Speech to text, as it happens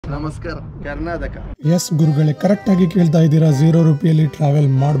ನಮಸ್ಕಾರ ಕರ್ನಾಟಕ. ಎಸ್ ಗುರುಗಳೇ, ಕರೆಕ್ಟ್ ಆಗಿ ಕೇಳ್ತಾ ಇದ್ದೀರಾ. 0 ರೂಪಾಯಲ್ಲಿ ಟ್ರಾವೆಲ್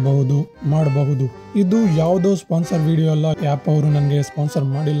ಮಾಡಬಹುದು. ಇದು ಯಾವುದೋ ಸ್ಪಾನ್ಸರ್ ವಿಡಿಯೋ ಅಲ್ಲ. ಆ್ಯಪ್ ಅವರು ನನಗೆ ಸ್ಪಾನ್ಸರ್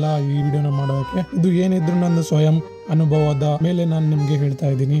ಮಾಡಿಲ್ಲ ಈ ವಿಡಿಯೋನ ಮಾಡೋದಕ್ಕೆ. ಇದು ಏನಿದ್ರು ನನ್ನ ಸ್ವಯಂ ಅನುಭವದ ಮೇಲೆ ನಾನು ನಿಮ್ಗೆ ಹೇಳ್ತಾ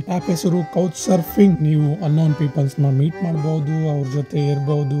ಇದ್ದೀನಿ. ಆ್ಯಪ್ ಹೆಸರು ಕೌಚ್ ಸರ್ಫಿಂಗ್. ನೀವು ಅನ್ನೋನ್ ಪೀಪಲ್ಸ್ ನ ಮೀಟ್ ಮಾಡಬಹುದು, ಅವ್ರ ಜೊತೆ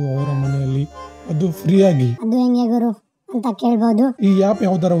ಇರಬಹುದು ಅವರ ಮನೆಯಲ್ಲಿ, ಅದು ಫ್ರೀ ಆಗಿ. ಅದು ಹೆಂಗೆ ಗುರು ಅಂತ ಕೇಳ್ಬೋದು. ಈ ಆ್ಯಪ್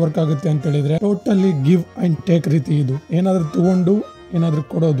ಯಾವ ತರ ವರ್ಕ್ ಆಗುತ್ತೆ ಅಂತ ಹೇಳಿದ್ರೆ, ಟೋಟಲಿ ಗಿವ್ ಅಂಡ್ ಟೇಕ್ ರೀತಿ. ಇದು ಏನಾದ್ರೂ ತಗೊಂಡು ಏನಾದ್ರೂ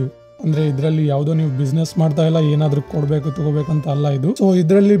ಕೊಡೋದು. ಅಂದ್ರೆ ಇದ್ರಲ್ಲಿ ಯಾವ್ದೋ ನೀವು ಬಿಸ್ನೆಸ್ ಮಾಡ್ತಾ ಇಲ್ಲ, ಏನಾದ್ರೂ ಕೊಡ್ಬೇಕು ತಗೋಬೇಕಂತ ಅಲ್ಲ ಇದು. ಸೊ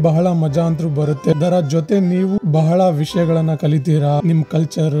ಇದ್ರಲ್ಲಿ ಬಹಳ ಮಜಾ ಅಂತೂ ಬರುತ್ತೆ. ಇದರ ಜೊತೆ ನೀವು ಬಹಳ ವಿಷಯಗಳನ್ನ ಕಲಿತೀರಾ. ನಿಮ್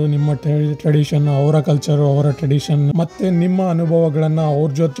ಕಲ್ಚರ್, ನಿಮ್ಮ ಟ್ರೆಡಿಷನ್, ಅವರ ಕಲ್ಚರ್, ಅವರ ಟ್ರೆಡಿಷನ್, ಮತ್ತೆ ನಿಮ್ಮ ಅನುಭವಗಳನ್ನ ಅವ್ರ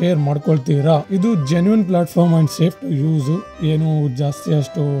ಜೊತೆ ಶೇರ್ ಮಾಡ್ಕೊಳ್ತೀರಾ. ಇದು genuine platform and safe to use. ಏನು ಜಾಸ್ತಿ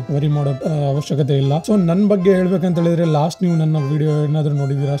ಅಷ್ಟು ವರಿ ಮಾಡೋ ಅವಶ್ಯಕತೆ ಇಲ್ಲ. ಸೊ ನನ್ ಬಗ್ಗೆ ಹೇಳ್ಬೇಕಂತ ಹೇಳಿದ್ರೆ, ಲಾಸ್ಟ್ ನೀವು ನನ್ನ ವಿಡಿಯೋ ಏನಾದ್ರು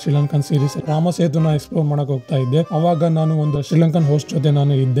ನೋಡಿದೀರಾ, ಶ್ರೀಲಂಕನ್ ಸೀರೀಸ್ ರಾಮಸೇತುನ ಎಕ್ಸ್ಪ್ಲೋರ್ ಮಾಡಕ್ ಹೋಗ್ತಾ ಇದ್ದೆ. ಅವಾಗ ನಾನು ಒಂದು ಶ್ರೀಲಂಕನ್ ಹೋಸ್ಟ್ ಜೊತೆ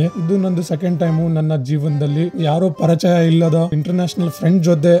ನಾನು ಇದ್ದೆ. ಇದು ನಂದು ಸೆಕೆಂಡ್ ಟೈಮು ನನ್ನ ಜೀವನದಲ್ಲಿ ಯಾರೋ ಪರಿಚಯ ಇಲ್ಲದ ಇಂಟರ್ನ್ಯಾಷನಲ್ ಫ್ರೆಂಡ್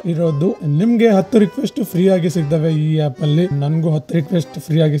ಜೊತೆ ಇರೋದು. ನಿಮ್ಗೆ 10 ರಿಕ್ವೆಸ್ಟ್ ಫ್ರೀ ಆಗಿ ಸಿಗ್ತವೆ ಈ ಆಪ್ ಅಲ್ಲಿ. ನನ್ಗೂ 10 ರಿಕ್ವೆಸ್ಟ್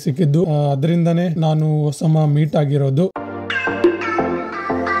ಫ್ರೀ ಆಗಿ ಸಿಕ್ಕಿದ್ದು. ಅದರಿಂದಾನೇ ನಾನು OSAMA ಮೀಟ್ ಆಗಿರೋದು.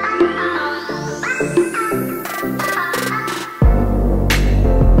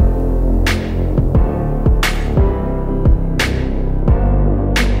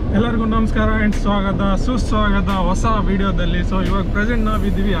 ಎಲ್ಲರಿಗೂ ನಮಸ್ಕಾರ ಅಂಡ್ ಸುಸ್ವಾಗತ ಹೊಸ ವಿಡಿಯೋದಲ್ಲಿ. ಸೊ ಇವಾಗ ಪ್ರೆಸೆಂಟ್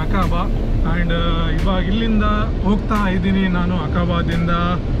ನಾವಿದ್ದೀವಿ ಅಕಾಬಾ. ಆ್ಯಂಡ್ ಇವಾಗ ಇಲ್ಲಿಂದ ಹೋಗ್ತಾ ಇದ್ದೀನಿ ನಾನು. ಅಕಾಬಾದಿಂದ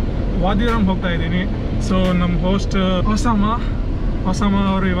ವಾದಿರಮ್ ಹೋಗ್ತಾ ಇದ್ದೀನಿ. ಸೊ ನಮ್ಮ ಹೋಸ್ಟ್ OSAMA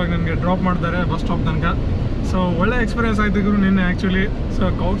ಅವರು ಇವಾಗ ನನಗೆ ಡ್ರಾಪ್ ಮಾಡ್ತಾರೆ ಬಸ್ ಸ್ಟಾಪ್ ತನಕ. ಸೊ ಒಳ್ಳೆ ಎಕ್ಸ್ಪೀರಿಯನ್ಸ್ ಆಯ್ತು ಗುರು ನಿನ್ನೆ ಆ್ಯಕ್ಚುಲಿ. ಸೊ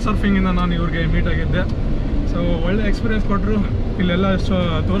ಕೌಚ್ ಸರ್ಫಿಂಗಿಂದ ನಾನು ಇವ್ರಿಗೆ ಮೀಟ್ ಆಗಿದ್ದೆ. ಸೊ ಒಳ್ಳೆ ಎಕ್ಸ್ಪೀರಿಯನ್ಸ್ ಕೊಟ್ಟರು. ಇಲ್ಲೆಲ್ಲ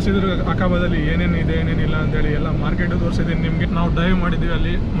ತೋರಿಸಿದ್ರು ಅಕಾಬಾದಲ್ಲಿ ಏನೇನಿದೆ ಏನೇನಿಲ್ಲ ಅಂತೇಳಿ. ಎಲ್ಲ ಮಾರ್ಕೆಟು ತೋರಿಸಿದ್ದೀನಿ ನಿಮಗೆ. ನಾವು ಡೈವ್ ಮಾಡಿದ್ವಿ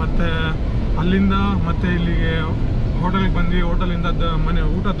ಅಲ್ಲಿ. ಮತ್ತು ಅಲ್ಲಿಂದ ಮತ್ತೆ ಇಲ್ಲಿಗೆ ಹೋಟೆಲ್ಗೆ ಬಂದ್ವಿ. ಹೋಟೆಲಿಂದ ಮನೆ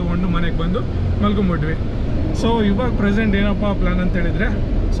ಊಟ ತೊಗೊಂಡು ಮನೆಗೆ ಬಂದು ಮಲ್ಕೊಂಬಿಟ್ವಿ. ಸೊ ಇವಾಗ ಪ್ರೆಸೆಂಟ್ ಏನಪ್ಪ ಪ್ಲ್ಯಾನ್ ಅಂತ ಹೇಳಿದರೆ,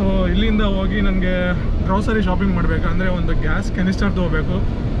 ಸೊ ಇಲ್ಲಿಂದ ಹೋಗಿ ನನಗೆ ಗ್ರೋಸರಿ ಶಾಪಿಂಗ್ ಮಾಡಬೇಕು. ಅಂದರೆ ಒಂದು ಗ್ಯಾಸ್ ಕೆನಿಸ್ಟರ್ ತೊಗೋಬೇಕು.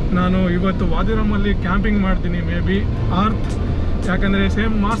 ನಾನು ಇವತ್ತು ವಾದಿರಮಲ್ಲಿ ಕ್ಯಾಂಪಿಂಗ್ ಮಾಡ್ತೀನಿ ಮೇ ಬಿ ಯಾಕಂದರೆ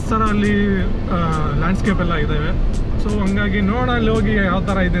ಸೇಮ್ ಮಾಸ್ ಥರ ಅಲ್ಲಿ ಲ್ಯಾಂಡ್ಸ್ಕೇಪ್ ಎಲ್ಲ ಇದ್ದಾವೆ. ಸೊ ಹಂಗಾಗಿ ನೋಡೋಣ ಅಲ್ಲಿ ಹೋಗಿ ಯಾವ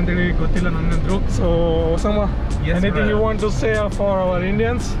ಥರ ಇದೆ ಅಂತೇಳಿ ಗೊತ್ತಿಲ್ಲ ನನಗಂತೂ. So OSAMA, anything you want to say for our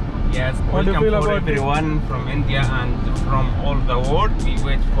Indians? Yes, welcome for everyone from India and from all the world. We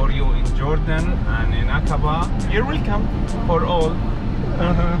wait for you in Jordan and in Aqaba. You're welcome for all.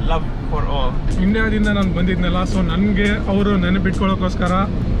 Love for all. ಇಂಡಿಯಾದಿಂದ ನಾನು ಬಂದಿದ್ನಲ್ಲ, so ನನಗೆ ಅವರು ನೆನಪಿಟ್ಕೊಳ್ಳೋಕ್ಕೋಸ್ಕರ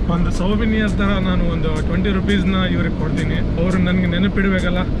ಒಂದು ಸೌವಿನಿಯರ್ ಥರ ನಾನು ಒಂದು 20 ರೂಪೀಸ್ನ ಇವ್ರಿಗೆ ಕೊಡ್ತೀನಿ. ಅವರು ನನಗೆ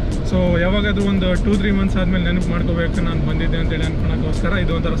ನೆನಪಿಡಬೇಕಲ್ಲ. ಸೊ ಯಾವಾಗಾದ್ರೂ ಒಂದು 2-3 ಮಂತ್ಸ್ ಆದಮೇಲೆ ನೆನಪು ಮಾಡ್ಕೋಬೇಕು ನಾನು ಬಂದಿದ್ದೆ ಅಂತೇಳಿ ಅನ್ಕೊಳಕ್ಕೋಸ್ಕರ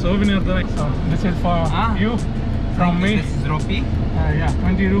ಇದು ಒಂಥರ ಸೌವಿನಿಯರ್ ಥರ. This is for you from me. This is rupee. Yeah,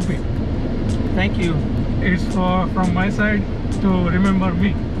 20 rupee. Thank you. It's from my side to remember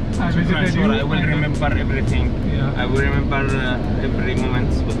me. I visited you. I will remember everything. Yeah. I will remember every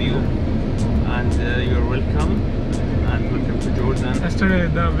moment with you. And you're welcome. And welcome to Jordan. Yesterday,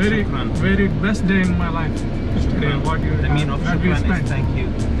 the very best day in my life. Yesterday, what you the mean of shukran is thank you.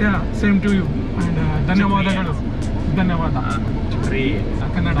 Yeah, same to you. And ಧನ್ಯವಾದಗಳು. ಧನ್ಯವಾದ.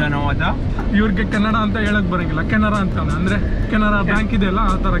 ಧನ್ಯವಾದ. ಇವ್ರಿಗೆ ಕನ್ನಡ ಅಂತ ಹೇಳಕ್ ಬರಂಗಿಲ್ಲ, ಕೆನರಾ ಅಂತಾನೆ. ಅಂದ್ರೆ Canara bank ಇದೆಯಲ್ಲ,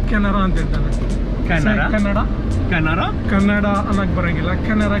 ಆ ತರ ಕೆನರಾ ಅಂತ ಹೇಳ್ತಾನೆ. ಕನ್ನಡ ಅನ್ನಕ್ ಬರಂಗಿಲ್ಲ,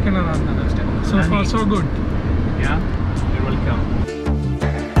 ಕೆನರಾ ಅಂತಾನೆ ಅಷ್ಟೇ. So far so good. Yeah, you're welcome.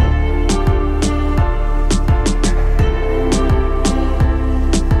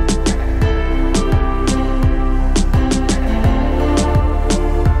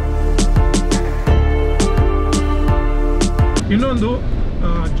 ಇನ್ನೊಂದು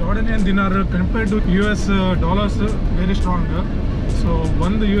ಜಾರ್ಡನಿಯನ್ ದಿನಾರ್ compared to US dollars very strong. So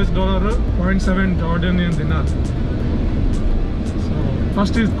ಒಂದು US dollar 0.7 ಜಾರ್ಡನಿಯನ್ ದಿನಾರ್. So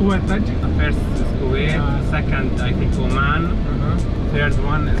first is Kuwait, right? First is Kuwait, second I think Oman, third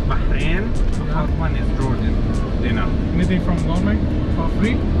one is Bahrain, fourth one is Jordan dinar. Anything from government for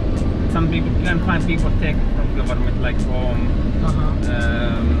free? Some people can find people take from government like home,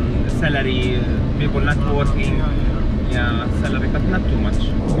 salary, people not working. Yeah, salary but not too much.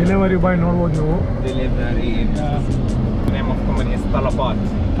 Delivery boy ನೋಡ್ಬೋದು ನೀವು. Delivery. The name of company is Talabat.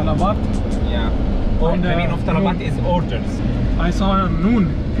 Yeah. The meaning of Talabat is orders. I saw noon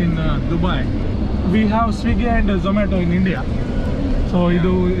in Dubai. We have Swiggy and Zomato in India. So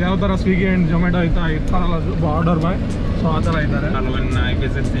ಇದು ಯಾವ ಥರ Swiggy and Zomato ಇರ್ತಾರಲ್ಲ order ಬಾಯ್, so ಆ ಥರ ಇದ್ದಾರೆ. When I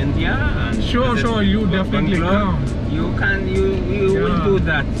visit India and sure you definitely come. You will do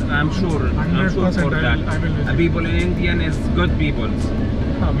that. I'm sure. 100% for that. I will visit. People in Indian is good people.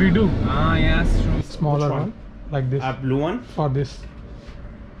 We do. Yes, true. Smaller one like this. A blue one. For this.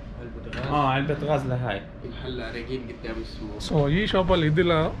 علبة غزلة هاي. محل راجين قدام اسمه. So ಈ ಶಾಪಲ್ಲಿ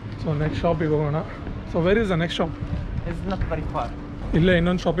ಇದ್ದಿಲ್ಲ. So next ಶಾಪಿಗೆ ಹೋಗೋಣ. So where is the next shop? It's not very far. ಇಲ್ಲೇ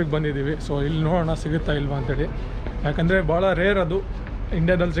ಇನ್ನೊಂದು ಶಾಪಿಗೆ ಬಂದಿದ್ದೀವಿ. So ಇಲ್ಲಿ ನೋಡೋಣ ಸಿಗುತ್ತಾ ಇಲ್ವಾ ಅಂತೇಳಿ. ಯಾಕಂದರೆ ಭಾಳ ರೇರ್ ಅದು,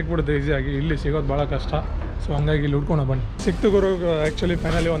 ಇಂಡಿಯಾದಲ್ಲಿ ಸಿಕ್ಬಿಡುತ್ತೆ ಈಸಿಯಾಗಿ, ಇಲ್ಲಿ ಸಿಗೋದು ಭಾಳ ಕಷ್ಟ. ಸೊ ಹಂಗಾಗಿ ಇಲ್ಲಿ ಹುಡ್ಕೋಣ ಬನ್ನಿ. ಸಿಕ್ತು ಗುರು, ಆ್ಯಕ್ಚುಲಿ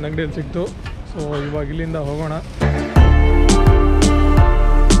ಫೈನಲಿ ಒಂದು ಅಂಗಡಿಯಲ್ಲಿ ಸಿಕ್ತು. ಸೊ ಇವಾಗ ಇಲ್ಲಿಂದ ಹೋಗೋಣ.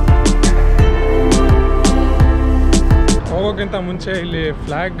 ಹೋಗೋಕ್ಕಿಂತ ಮುಂಚೆ ಇಲ್ಲಿ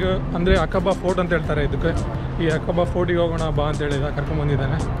ಫ್ಲ್ಯಾಗ್ ಅಂದರೆ ಅಕಬಾ ಫೋರ್ಟ್ ಅಂತ ಹೇಳ್ತಾರೆ ಇದಕ್ಕೆ. ಈ ಅಕಬಾ ಫೋರ್ಟಿಗೆ ಹೋಗೋಣ ಬಾ ಅಂತ ಹೇಳಿದ,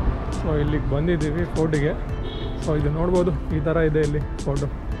 ಕರ್ಕೊಂಬಂದಿದ್ದಾನೆ. ಸೊ ಇಲ್ಲಿಗೆ ಬಂದಿದ್ದೀವಿ ಫೋರ್ಟಿಗೆ. ಸೊ ಇದು ನೋಡ್ಬೋದು, ಈ ಥರ ಇದೆ ಇಲ್ಲಿ ಫೋಟೋ.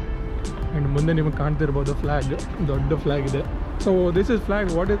 ಆ್ಯಂಡ್ ಮುಂದೆ ನಿಮಗೆ ಕಾಣ್ತಿರ್ಬೋದು ಫ್ಲ್ಯಾಗ್, ದೊಡ್ಡ ಫ್ಲ್ಯಾಗ್ ಇದೆ. So this is flag.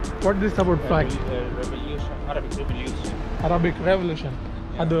 What this about flag? Arabic revolution.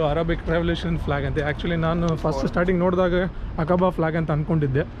 ಅದು ಅರಬಿಕ್ ರೆವಲ್ಯೂಷನ್ ಫ್ಲ್ಯಾಗ್ ಅಂತೆ. ಆ್ಯಕ್ಚುಲಿ ನಾನು ಫಸ್ಟ್ ಸ್ಟಾರ್ಟಿಂಗ್ ನೋಡಿದಾಗ ಅಕಬಾ ಫ್ಲ್ಯಾಗ್ ಅಂತ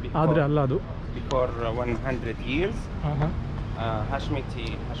ಅಂದ್ಕೊಂಡಿದ್ದೆ, ಆದರೆ ಅಲ್ಲ ಅದು. Before 100 years, Hashmiti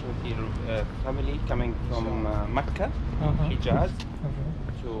family coming from Mecca, Hijaz,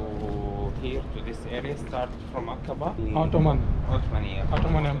 to here to this area, start from Aqaba.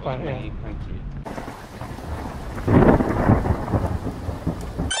 Ottoman Empire. Country.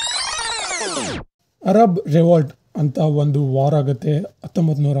 Arab ರೆವಾಲ್ಟ್ ಅಂತ ಒಂದು ವಾರ್ ಆಗುತ್ತೆ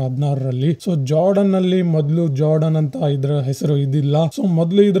 1916ರಲ್ಲಿ. ಸೊ ಜಾರ್ಡನ್ ನಲ್ಲಿ ಮೊದಲು ಜಾರ್ಡನ್ ಅಂತ ಇದರ ಹೆಸರು ಇದಿಲ್ಲ. ಸೊ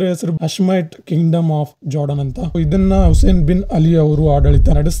ಮೊದಲು ಇದರ ಹೆಸರು ಹಶ್ಮೈಟ್ ಕಿಂಗ್ಡಮ್ ಆಫ್ ಜಾರ್ಡನ್ ಅಂತ. ಇದನ್ನ ಹುಸೇನ್ ಬಿನ್ ಅಲಿ ಅವರು ಆಡಳಿತ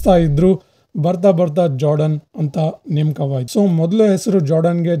ನಡೆಸ್ತಾ ಇದ್ರು. ಬರ್ತಾ ಜಾರ್ಡನ್ ಅಂತ ನೇಮಕವಾಯ್ತು. ಸೊ ಮೊದಲು ಹೆಸರು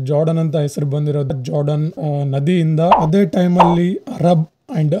ಜಾರ್ಡನ್ಗೆ ಜಾರ್ಡನ್ ಅಂತ ಹೆಸರು ಬಂದಿರೋದು ಜಾರ್ಡನ್ ನದಿಯಿಂದ. ಅದೇ ಟೈಮಲ್ಲಿ ಅರಬ್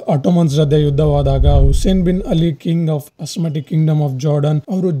ಅಂಡ್ ಆಟೋಮನ್ಸ್ ಜೊತೆ ಯುದ್ಧವಾದಾಗ Hussain bin Ali king of ಅಸ್ಮೆಟಿಕ್ Kingdom of Jordan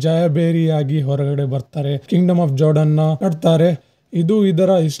ಅವರು ಜಯಬೇರಿಯಾಗಿ ಹೊರಗಡೆ ಬರ್ತಾರೆ, ಕಿಂಗ್ಡಮ್ ಆಫ್ ಜಾರ್ಡನ್ ನ ಕಟ್ತಾರೆ. ಇದು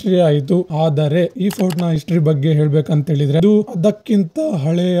ಇದರ ಹಿಸ್ಟ್ರಿ ಆಯಿತು. ಆದರೆ ಈ ಫೋರ್ಟ್ ನ ಹಿಸ್ಟ್ರಿ ಬಗ್ಗೆ ಹೇಳ್ಬೇಕಂತ ಹೇಳಿದ್ರೆ, ಇದು ಅದಕ್ಕಿಂತ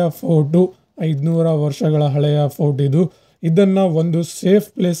ಹಳೆಯ ಫೋರ್ಟ್, 500 ವರ್ಷಗಳ ಹಳೆಯ ಫೋರ್ಟ್ ಇದು. ಇದನ್ನ ಒಂದು ಸೇಫ್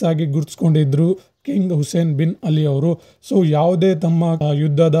ಪ್ಲೇಸ್ ಆಗಿ ಗುರುತಿಸ್ಕೊಂಡಿದ್ರು ಕಿಂಗ್ ಹುಸೇನ್ ಬಿನ್ ಅಲಿ ಅವರು. ಸೊ ಯಾವುದೇ ತಮ್ಮ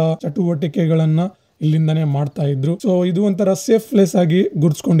ಯುದ್ಧದ ಚಟುವಟಿಕೆಗಳನ್ನ ಇಲ್ಲಿಂದಾನೇ ಮಾಡ್ತಾ ಇದ್ರು. ಸೊ ಇದು ಒಂಥರ ಸೇಫ್ ಪ್ಲೇಸ್ ಆಗಿ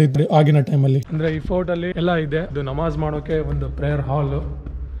ಗುರ್ಸ್ಕೊಂಡಿದ್ರು ಆಗಿನ ಟೈಮಲ್ಲಿ. ಅಂದ್ರೆ ಈ ಫೋರ್ಟ್ ಅಲ್ಲಿ ಎಲ್ಲ ಇದೆ. ಇದು ನಮಾಜ್ ಮಾಡೋಕೆ ಒಂದು ಪ್ರೇಯರ್ ಹಾಲ್,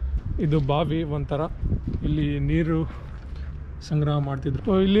 ಇದು ಬಾವಿ ಒಂಥರ, ಇಲ್ಲಿ ನೀರು ಸಂಗ್ರಹ ಮಾಡ್ತಿದ್ರು.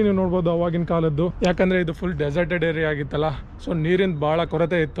 ಸೊ ಇಲ್ಲಿ ನೀವು ನೋಡ್ಬೋದು ಅವಾಗಿನ ಕಾಲದ್ದು, ಯಾಕಂದ್ರೆ ಇದು ಫುಲ್ ಡೆಸರ್ಟೆಡ್ ಏರಿಯಾ ಆಗಿತ್ತಲ್ಲ. ಸೊ ನೀರಿನ ಬಹಳ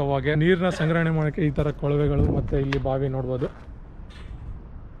ಕೊರತೆ ಇತ್ತು ಅವಾಗ. ನೀರನ್ನ ಸಂಗ್ರಹಣೆ ಮಾಡೋಕೆ ಈ ತರ ಕೊಳವೆಗಳು ಮತ್ತೆ ಇಲ್ಲಿ ಬಾವಿ ನೋಡ್ಬೋದು.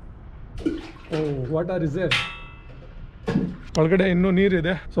 ಓ ವಾಟರ್ ಇಸ್ ದೇರ್. ಒಳಗಡೆ ಇನ್ನೂ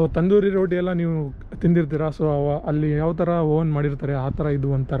ನೀರಿದೆ. ಸೊ ತಂದೂರಿ ರೋಟಿ ಎಲ್ಲ ನೀವು ತಿಂದಿರ್ತೀರಾ. ಸೊ ಅಲ್ಲಿ ಯಾವ ಥರ ಓವನ್ ಮಾಡಿರ್ತಾರೆ ಆ ಥರ ಇದು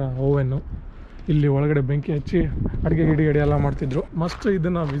ಒಂಥರ ಓವೆನ್ನು. ಇಲ್ಲಿ ಒಳಗಡೆ ಬೆಂಕಿ ಹಚ್ಚಿ ಅಡುಗೆ ಗಿಡಿಗಡಿ ಎಲ್ಲ ಮಾಡ್ತಿದ್ರು. ಮಸ್ಟ್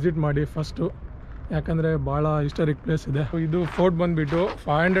ಇದನ್ನು ವಿಸಿಟ್ ಮಾಡಿ ಫಸ್ಟು, ಯಾಕಂದರೆ ಭಾಳ ಹಿಸ್ಟಾರಿಕ್ ಪ್ಲೇಸ್ ಇದೆ. ಇದು ಫೋರ್ಟ್ ಬಂದುಬಿಟ್ಟು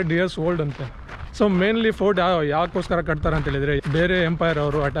 500 years ಓಲ್ಡ್ ಅಂತೆ. ಸೊ ಮೇನ್ಲಿ ಫೋರ್ಟ್ ಯಾಕೋಸ್ಕರ ಕಟ್ತಾರೆ ಅಂತ ಹೇಳಿದರೆ, ಬೇರೆ ಎಂಪೈರ್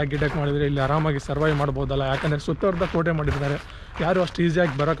ಅವರು ಅಟ್ಯಾಕ್ ಮಾಡಿದರೆ ಇಲ್ಲಿ ಆರಾಮಾಗಿ ಸರ್ವೈವ್ ಮಾಡ್ಬೋದಲ್ಲ, ಯಾಕಂದರೆ ಸುತ್ತವರ್ಧ ಕೋಟೆ ಮಾಡಿರ್ತಾರೆ, ಯಾರು ಅಷ್ಟು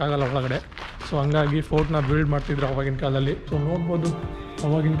ಈಸಿಯಾಗಿ ಬರೋಕ್ಕಾಗಲ್ಲ ಒಳಗಡೆ. ಸೊ ಹಂಗಾಗಿ ಫೋರ್ಟ್ನ ಬಿಲ್ಡ್ ಮಾಡ್ತಿದ್ರು ಅವಾಗಿನ ಕಾಲದಲ್ಲಿ. ಸೊ ನೋಡ್ಬೋದು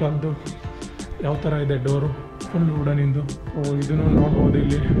ಅವಾಗಿನ ಕಾಲದ್ದು ಯಾವ ಥರ ಇದೆ ಡೋರು, ಫುಲ್ ವುಡನಿಂದು. ಸೊ ಇದನ್ನು ನೋಡ್ಬೋದು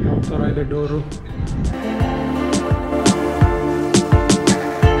ಇಲ್ಲಿ ಯಾವ ಥರ ಇದೆ ಡೋರು.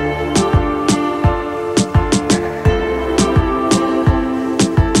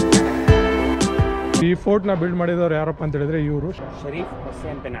 ಈ ಫೋರ್ಟ್ ನ ಬಿಲ್ಡ್ ಮಾಡಿದವರು ಯಾರಪ್ಪ ಅಂತ ಹೇಳಿದ್ರೆ ಇವರು Sharif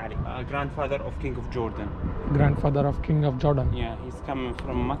Hussein bin Ali, grandfather of King of Jordan. Grandfather of King of Jordan. Yeah, he's coming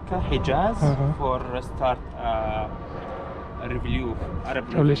from Mecca, Hijaz, for start Arab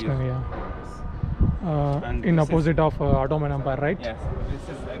revolution. Yeah. In opposite of Ottoman Empire, right? Yes. This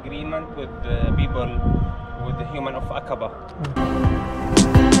is agreement with the people, with the human of Aqaba.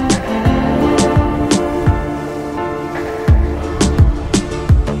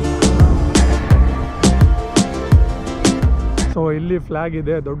 So ಇಲ್ಲಿ flag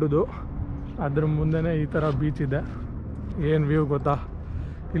ಇದೆ ದೊಡ್ಡದು, ಅದ್ರ ಮುಂದೆನೇ ಈ ಥರ beach ಇದೆ. ಏನು view ಗೊತ್ತಾ,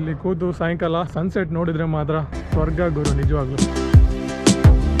 ಇಲ್ಲಿ ಕೂತು ಸಾಯಂಕಾಲ ಸನ್ಸೆಟ್ ನೋಡಿದರೆ ಮಾತ್ರ ಸ್ವರ್ಗ ಗುರು, ನಿಜವಾಗ್ಲೂ.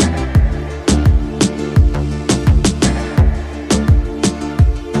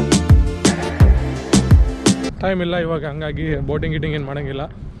 ಟೈಮ್ ಇಲ್ಲ ಇವಾಗ, ಹಂಗಾಗಿ ಬೋಟಿಂಗ್ ಗೀಟಿಂಗ್ ಏನು ಮಾಡೋಂಗಿಲ್ಲ.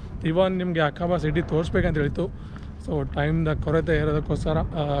 ಇವಾಗ ನಿಮಗೆ ಅಕಾಬಾ ಸಿಟಿ ತೋರಿಸ್ಬೇಕಂತ ಹೇಳಿತ್ತು. ಸೊ ಟೈಮ್ದ ಕೊರತೆ ಇರೋದಕ್ಕೋಸ್ಕರ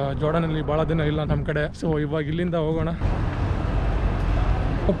ಜಾರ್ಡನಲ್ಲಿ ಭಾಳ ದಿನ ಇಲ್ಲ ನಮ್ಮ ಕಡೆ. ಸೊ ಇವಾಗ ಇಲ್ಲಿಂದ ಹೋಗೋಣ.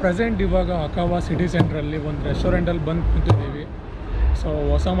 ಪ್ರೆಸೆಂಟ್ ಇವಾಗ ಅಕಾಬಾ ಸಿಟಿ ಸೆಂಟ್ರಲ್ಲಿ ಒಂದು ರೆಸ್ಟೋರೆಂಟಲ್ಲಿ ಬಂದು ಕೂತಿದ್ದೀವಿ. ಸೊ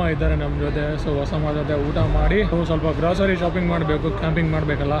OSAMA ಇದ್ದಾರೆ ನಮ್ಮ ಜೊತೆ. ಸೊ OSAMA ಜೊತೆ ಊಟ ಮಾಡಿ ಸ್ವಲ್ಪ ಗ್ರಾಸರಿ ಶಾಪಿಂಗ್ ಮಾಡಬೇಕು, ಕ್ಯಾಂಪಿಂಗ್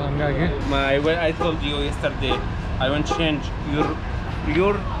ಮಾಡಬೇಕಲ್ಲ, ಹಂಗಾಗಿ. I told you yesterday I want to change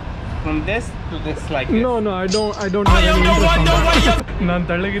your from this to this like this. No, I don't have any interest on that. ನಾನು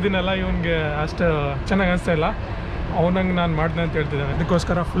ತಳ್ಳಗಿದ್ದೀನಲ್ಲ, ಇವನಿಗೆ ಅಷ್ಟು ಚೆನ್ನಾಗಿ ಅನಿಸ್ತಾ ಇಲ್ಲ. ಅವನಂಗೆ ನಾನು ಮಾಡ್ದೆ ಅಂತ ಹೇಳ್ತಿದ್ದಾನೆ,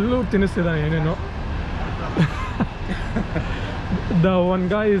 ಅದಕ್ಕೋಸ್ಕರ ಫುಲ್ಲು ತಿನ್ನಿಸ್ತಿದ್ದಾನೆ ಏನೇನು. The one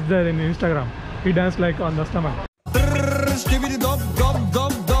guy is there in Instagram. He dance like on the stomach.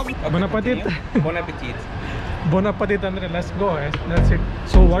 Bon appetit. Bon appetit. Bon appetit andre, let's go. That's it.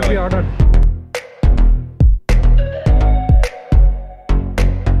 So what we ordered?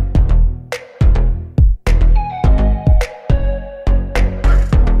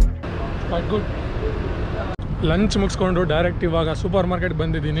 Quite good. Lunch ಮುಗಿಸ್ಕೊಂಡು direct ಇವಾಗ super market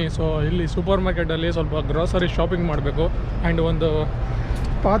ಬಂದಿದ್ದೀನಿ. So ಇಲ್ಲಿ super ಮಾರ್ಕೆಟಲ್ಲಿ ಸ್ವಲ್ಪ grocery shopping ಮಾಡಬೇಕು and ಒಂದು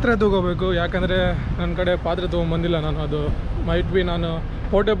ಪಾತ್ರೆ ತೊಗೋಬೇಕು. ಯಾಕಂದರೆ ನನ್ನ ಕಡೆ ಪಾತ್ರೆ ತೊಗೊಂಬಂದಿಲ್ಲ ನಾನು. ಅದು ಮೈಟ್ ಬಿ ನಾನು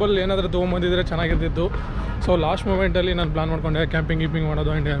ಪೋರ್ಟೇಬಲ್ ಏನಾದರೂ ತೊಗೊಂಬಂದಿದ್ರೆ ಚೆನ್ನಾಗಿರ್ತಿತ್ತು. ಸೊ ಲಾಸ್ಟ್ ಮೂಮೆಂಟಲ್ಲಿ ನಾನು ಪ್ಲ್ಯಾನ್ ಮಾಡ್ಕೊಂಡೆ ಕ್ಯಾಂಪಿಂಗ್ ಗೀಪಿಂಗ್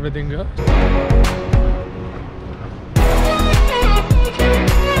ಮಾಡೋದು and everything.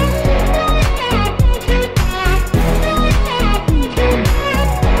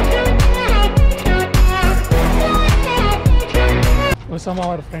 OSAMA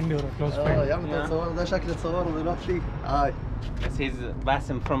our friend, your close friend. يا عم تصور ده شكل تصور ولا شيء. هاي. Yes, he's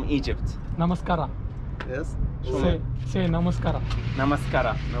Basim from Egypt. Namaskara. Yes. Say namaskara.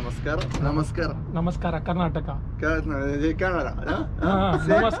 Namaskara. نمسكارة نمسكارة Namaskara Karnataka. كانت هي كندا ها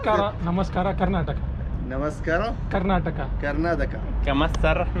Namaskara Karnataka. نمسكارة Karnataka. كرناಟಕ.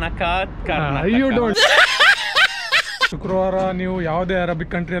 Kamasarnakat Karnataka. You don't. ಶುಕ್ರವಾರ ನೀವು ಯಾವುದೇ Arabic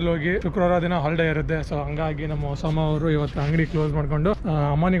ಕಂಟ್ರಿಯಲ್ಲಿ ಹೋಗಿ ಶುಕ್ರವಾರ ದಿನ ಹಾಲಿಡೇ ಇರುತ್ತೆ. So ಹಂಗಾಗಿ ನಮ್ಮ OSAMA ಅವರು ಇವತ್ತು ಅಂಗಡಿ ಕ್ಲೋಸ್ ಮಾಡ್ಕೊಂಡು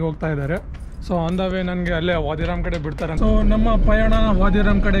ಅಮ್ಮನಿಗೆ ಹೋಗ್ತಾ ಇದ್ದಾರೆ. ಸೊ ಆನ್ ದ ವೇ ನನಗೆ ಅಲ್ಲೇ ವಾದಿರಾಮ್ ಕಡೆ ಬಿಡ್ತಾರೆ. ಸೊ ನಮ್ಮ ಪಯಣ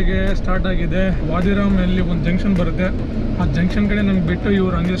ವಾದಿರಾಮ್ ಕಡೆಗೆ ಸ್ಟಾರ್ಟ್ ಆಗಿದೆ. ವಾದಿರಾಮ್ ಅಲ್ಲಿ ಒಂದು ಜಂಕ್ಷನ್ ಬರುತ್ತೆ. ಆ ಜಂಕ್ಷನ್ ಕಡೆ ನಮ್ಗೆ ಬಿಟ್ಟು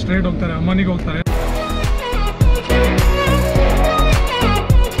ಇವ್ರು ಹಂಗೆ ಸ್ಟ್ರೈಟ್ ಹೋಗ್ತಾರೆ, ಅಮ್ಮನಿಗೆ ಹೋಗ್ತಾರೆ.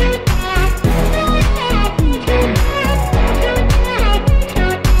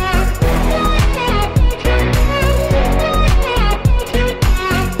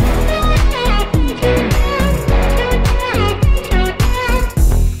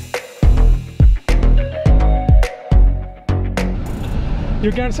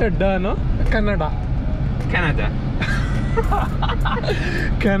 You can't say da, no? Kannada. Canada.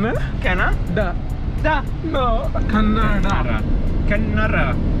 Canada? Canada. Da. No. Kannada. Kannada.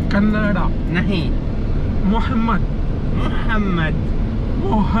 Kannada. Nahi. Muhammad. Muhammad.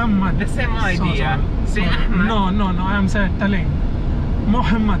 Muhammad. The same idea. Say Ahmad. No. I am saying telling.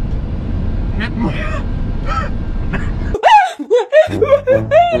 Muhammad. Not Muhammad.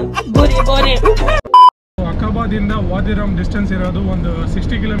 ಅಕಾಬಾದಿಂದ ವಾದಿರಾಮ್ distance ಇರೋದು ಒಂದು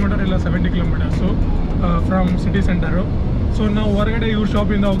 60 kilometre ಇಲ್ಲ 70 kilometres from city centre. So ನಾವು ಹೊರಗಡೆ ಇವ್ರ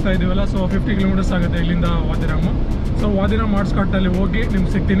ಶಾಪಿಂದ ಹೋಗ್ತಾ ಇದ್ದೀವಲ್ಲ, so 50 kilometres ಆಗುತ್ತೆ ಇಲ್ಲಿಂದ ವಾದಿರಾಮು. So ವಾದಿರಾಮ್ ಆರ್ಟ್ಸ್ಕಟ್ಟಲ್ಲಿ ಹೋಗಿ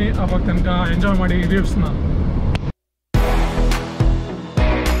ನಿಮ್ಗೆ ಸಿಗ್ತೀನಿ. ಆವಾಗ ತನಕ ಎಂಜಾಯ್ ಮಾಡಿ ವ್ಯೂಸ್ನ.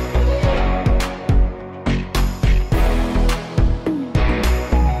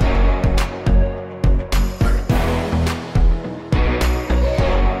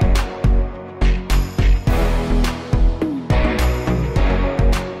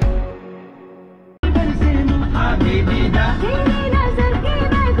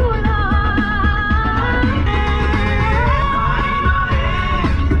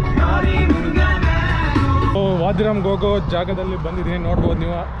 ವಾದಿರಾಮ್ಗೆ ಹೋಗೋ ಜಾಗದಲ್ಲಿ ಬಂದಿದ್ದೀನಿ, ನೋಡ್ಬೋದು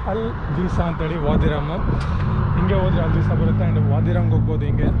ನೀವು. ಅಲ್ ದಿವಸ ಅಂತೇಳಿ ವಾದಿರಾಮ್. ಹಿಂಗೆ ಹೋದರೆ ಅಲ್ ದಿವಸ ಬರುತ್ತೆ ಆ್ಯಂಡ್ ವಾದಿರಾಮ್ಗೆ ಹೋಗ್ಬೋದು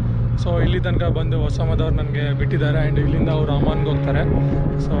ಹಿಂಗೆ. ಸೊ ಇಲ್ಲಿ ತನಕ ಬಂದು OSAMAದವ್ರು ನನಗೆ ಬಿಟ್ಟಿದ್ದಾರೆ ಆ್ಯಂಡ್ ಇಲ್ಲಿಂದ ಅವ್ರು ಅಮ್ಮನ್ಗೆ ಹೋಗ್ತಾರೆ.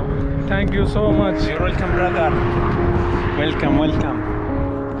 So thank you so much. You're welcome, brother. Welcome.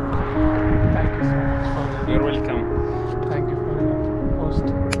 Thank you so much for You're welcome. Thank you for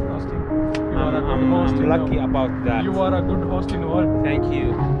hosting. You are a good I'm host in lucky the- about that. You are a good host in the world. Thank you.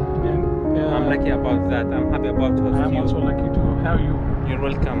 And, I'm lucky about that. I'm happy about hosting I'm you. also lucky to have you. You're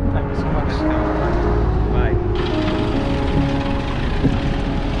welcome. Thank you so much. Welcome. Bye.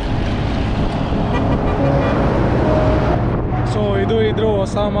 So ಇದು ಇದ್ರು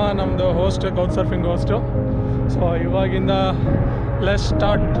OSAMA ನಮ್ಮದು host, ಕೌಚ್ಸರ್ಫಿಂಗ್ host. So ಇವಾಗಿಂದ less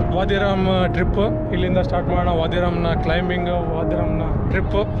start ವಾದಿರಾಮ್ trip. ಇಲ್ಲಿಂದ start ಮಾಡೋಣ ವಾದಿರಾಮ್ನ climbing, ವಾದಿರಾಮ್ನ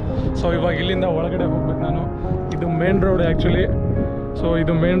trip. So ಇವಾಗ ಇಲ್ಲಿಂದ ಒಳಗಡೆ ಹೋಗ್ಬೇಕು ನಾನು. ಇದು ಮೇನ್ ರೋಡ್ ಆ್ಯಕ್ಚುಲಿ. ಸೊ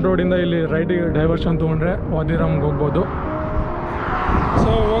ಇದು ಮೇನ್ ರೋಡಿಂದ ಇಲ್ಲಿ ರೈಟಿಗೆ ಡೈವರ್ಷನ್ ತೊಗೊಂಡ್ರೆ ವಾದಿರಾಮ್ಗೆ ಹೋಗ್ಬೋದು. ಸೊ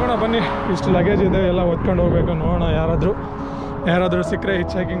ಹೋಗೋಣ ಬನ್ನಿ. ಇಷ್ಟು ಲಗೇಜ್ ಇದೆ, ಎಲ್ಲ ಹೊತ್ಕೊಂಡು ಹೋಗ್ಬೇಕು. ನೋಡೋಣ ಯಾರಾದರೂ ಸಿಕ್ಕರೆ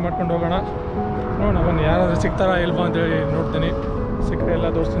ಹಿಚ್ ಹೈಕಿಂಗ್ ಮಾಡ್ಕೊಂಡು ಹೋಗೋಣ. ನೋಡೋಣ ಬನ್ನಿ, ಯಾರಾದರೂ ಸಿಗ್ತಾರಾ ಇಲ್ವಾ ಅಂತೇಳಿ ನೋಡ್ತೀನಿ. ಸಿಕ್ಕರೆ ಎಲ್ಲ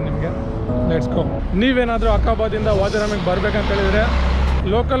ತೋರಿಸ್ತೀನಿ ನಿಮಗೆ. Let's go. ನೀವೇನಾದರೂ ಅಕಾಬಾದಿಂದ ವಾದಿರಾಮಿಗೆ ಬರ್ಬೇಕಂತ ಹೇಳಿದರೆ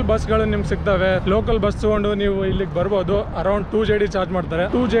ಲೋಕಲ್ ಬಸ್ಗಳು ನಿಮ್ಗೆ ಸಿಗ್ತವೆ. ಲೋಕಲ್ ಬಸ್ ತೊಗೊಂಡು ನೀವು ಇಲ್ಲಿಗೆ ಬರ್ಬೋದು. ಅರೌಂಡ್ 2 JD ಚಾರ್ಜ್ ಮಾಡ್ತಾರೆ.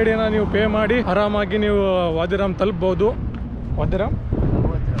 2 JDನ ನೀವು ಪೇ ಮಾಡಿ ಆರಾಮಾಗಿ ನೀವು ವಾದಿರಾಮ್ ತಲುಪ್ಬೋದು. ವಾದಿರಾಮ್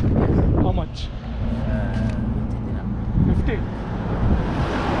how much? 50.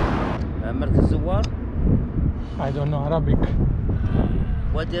 مركز زوار I don't know Arabic.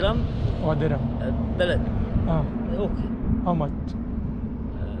 وادي رم Wadirum. بلد اوكي. How much?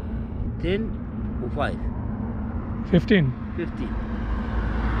 10 و5 15 15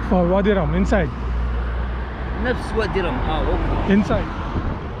 for Wadi Rum inside. نفس وادي رم اوكي. Inside.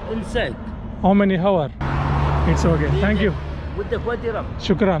 inside. How many hour? It's okay. Thank you. With the Wadi Rum.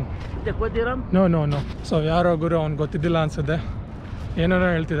 Shukran. With the Wadi Rum. No so ಯಾರೋ ಗುರು ಅವ್ನು ಗೊತ್ತಿದ್ದಿಲ್ಲ ಅನ್ಸುತ್ತೆ, ಏನೇನೋ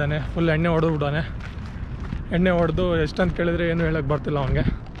ಹೇಳ್ತಿದ್ದಾನೆ, full ಎಣ್ಣೆ ಹೊಡೆದ್ಬಿಡಾನೆ. ಎಣ್ಣೆ ಹೊಡೆದು ಎಷ್ಟಂತ ಕೇಳಿದ್ರೆ ಏನು ಹೇಳೋಕ್ಕೆ ಬರ್ತಿಲ್ಲ ಅವನಿಗೆ.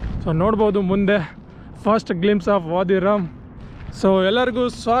 ಸೊ ನೋಡ್ಬೋದು ಮುಂದೆ ಫಸ್ಟ್ ಗ್ಲಿಮ್ಸ್ ಆಫ್ ವಾದಿ ರಮ್. ಸೊ ಎಲ್ಲರಿಗೂ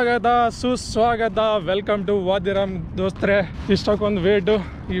ಸ್ವಾಗತ ಸುಸ್ವಾಗತ, ವೆಲ್ಕಮ್ ಟು ವಾದಿ ರಮ್ ದೋಸ್ತ್ರೆ. ಇಷ್ಟಕ್ಕೊಂದು ವೇಟು,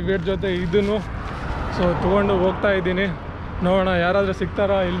 ಈ ವೇಟ್ ಜೊತೆ ಇದನ್ನು ಸೊ ತೊಗೊಂಡು ಹೋಗ್ತಾ ಇದ್ದೀನಿ. ನೋಡೋಣ ಯಾರಾದರೂ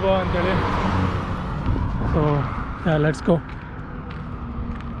ಸಿಗ್ತಾರಾ ಇಲ್ವೋ ಅಂತೇಳಿ. So let's go.